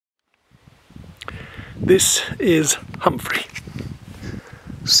This is Humphry,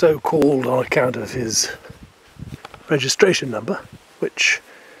 so called on account of his registration number, which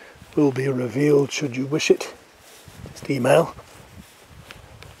will be revealed should you wish it. Just email.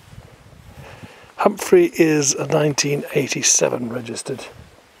 Humphry is a 1987 registered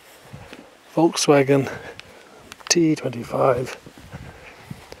Volkswagen T25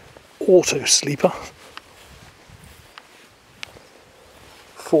 auto sleeper,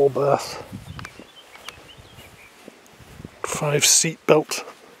 4-berth, 5-seat belt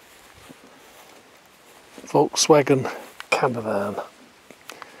Volkswagen campervan,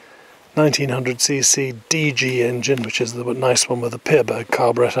 1900cc DG engine, which is the nice one with the Pierberg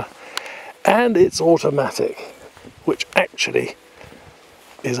carburetor, and it's automatic, which actually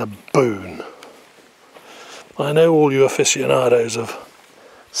is a boon. I know all you aficionados of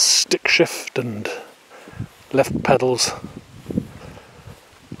stick shift and left pedals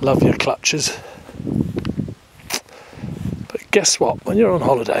love your clutches, but guess what, when you're on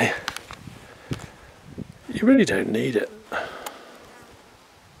holiday you really don't need it.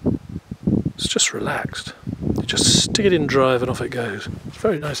 It's just relaxed. You just stick it in drive and off it goes. It's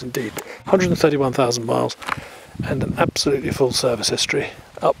very nice indeed. 131,000 miles and an absolutely full service history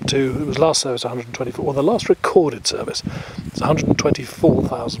up to, it was last service 124, well the last recorded service is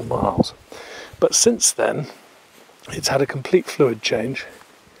 124,000 miles. But since then it's had a complete fluid change,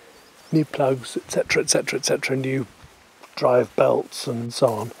 new plugs, etc, etc, etc, new drive belts and so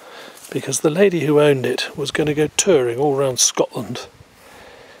on, because the lady who owned it was going to go touring all around Scotland,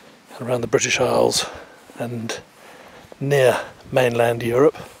 around the British Isles and near mainland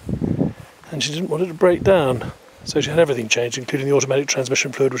Europe, and she didn't want it to break down, so she had everything changed, including the automatic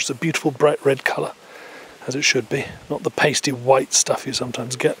transmission fluid, which is a beautiful bright red colour, as it should be, not the pasty white stuff you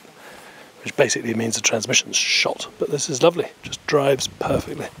sometimes get, which basically means the transmission's shot. But this is lovely, just drives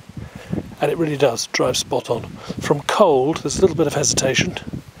perfectly, and it really does drive spot on. From cold there's a little bit of hesitation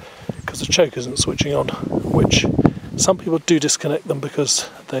because the choke isn't switching on, which some people do disconnect them because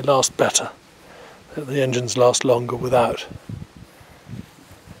they last better. The engines last longer without.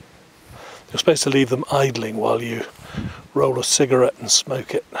 You're supposed to leave them idling while you roll a cigarette and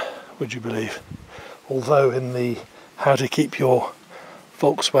smoke it, would you believe? Although in the how to keep your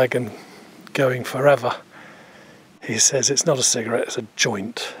Volkswagen going forever, he says it's not a cigarette, it's a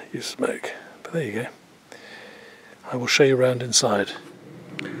joint you smoke. But there you go. I will show you around inside.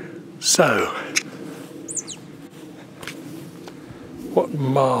 So, what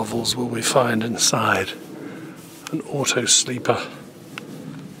marvels will we find inside an auto sleeper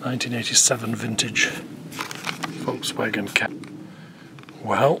 1987 vintage Volkswagen cab?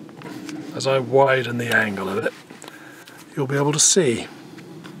 Well, as I widen the angle of it, you'll be able to see.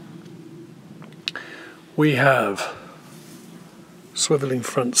 We have swivelling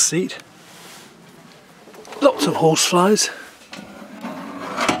front seat, lots of horseflies,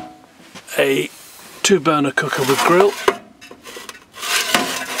 a 2-burner cooker with grill,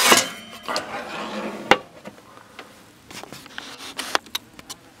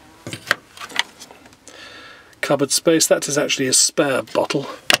 cupboard space. That is actually a spare bottle,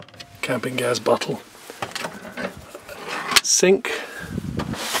 camping gas bottle, sink,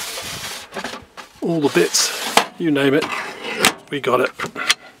 all the bits, you name it, we got it.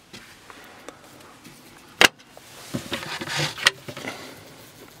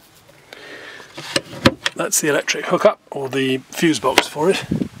 That's the electric hookup, or the fuse box for it.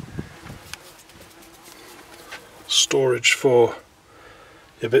 Storage for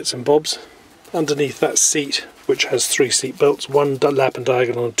your bits and bobs. Underneath that seat, which has 3 seat belts, 1 lap and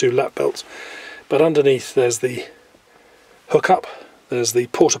diagonal and 2 lap belts, but underneath there's the hookup, there's the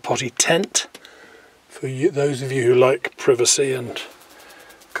porta potty tent, for you, those of you who like privacy and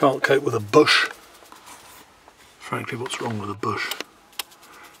can't cope with a bush. Frankly, what's wrong with a bush?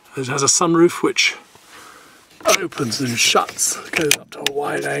 It has a sunroof which opens and shuts, goes up to a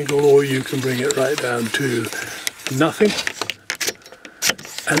wide angle, or you can bring it right down to nothing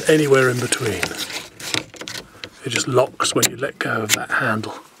and anywhere in between. It just locks when you let go of that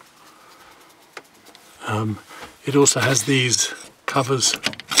handle. It also has these covers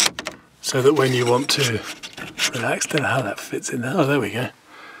so that when you want to relax, don't know how that fits in there. Oh, there we go.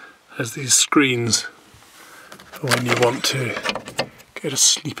 There's these screens for when you want to go to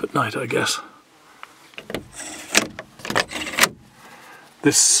sleep at night, I guess.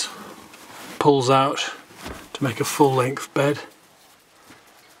 This pulls out to make a full-length bed,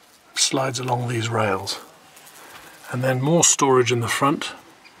 slides along these rails, and then more storage in the front.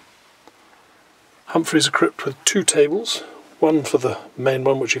 Humphry's equipped with 2 tables, one for the main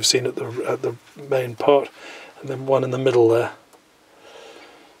one, which you've seen at the main part, and then one in the middle there.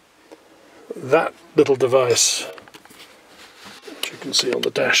 That little device, which you can see on the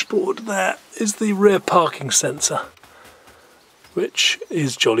dashboard there, is the rear parking sensor, which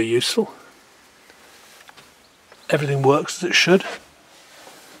is jolly useful. Everything works as it should.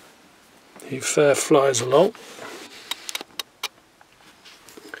 He fair flies along.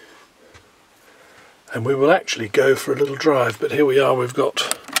 And we will actually go for a little drive, but here we are. We've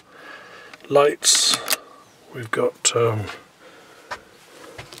got lights, we've got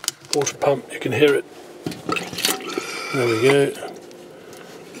water pump, you can hear it. There we go.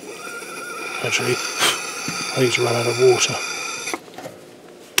 Actually, I need to run out of water.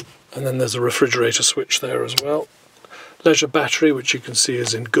 And then there's a refrigerator switch there as well. Leisure battery, which you can see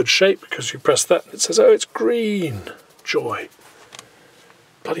is in good shape because you press that and it says, oh, it's green. Joy.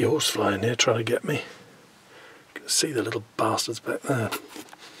 Bloody horsefly in here trying to get me. You can see the little bastards back there.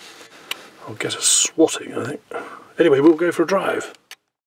 I'll get a swatting, I think. Anyway, we'll go for a drive.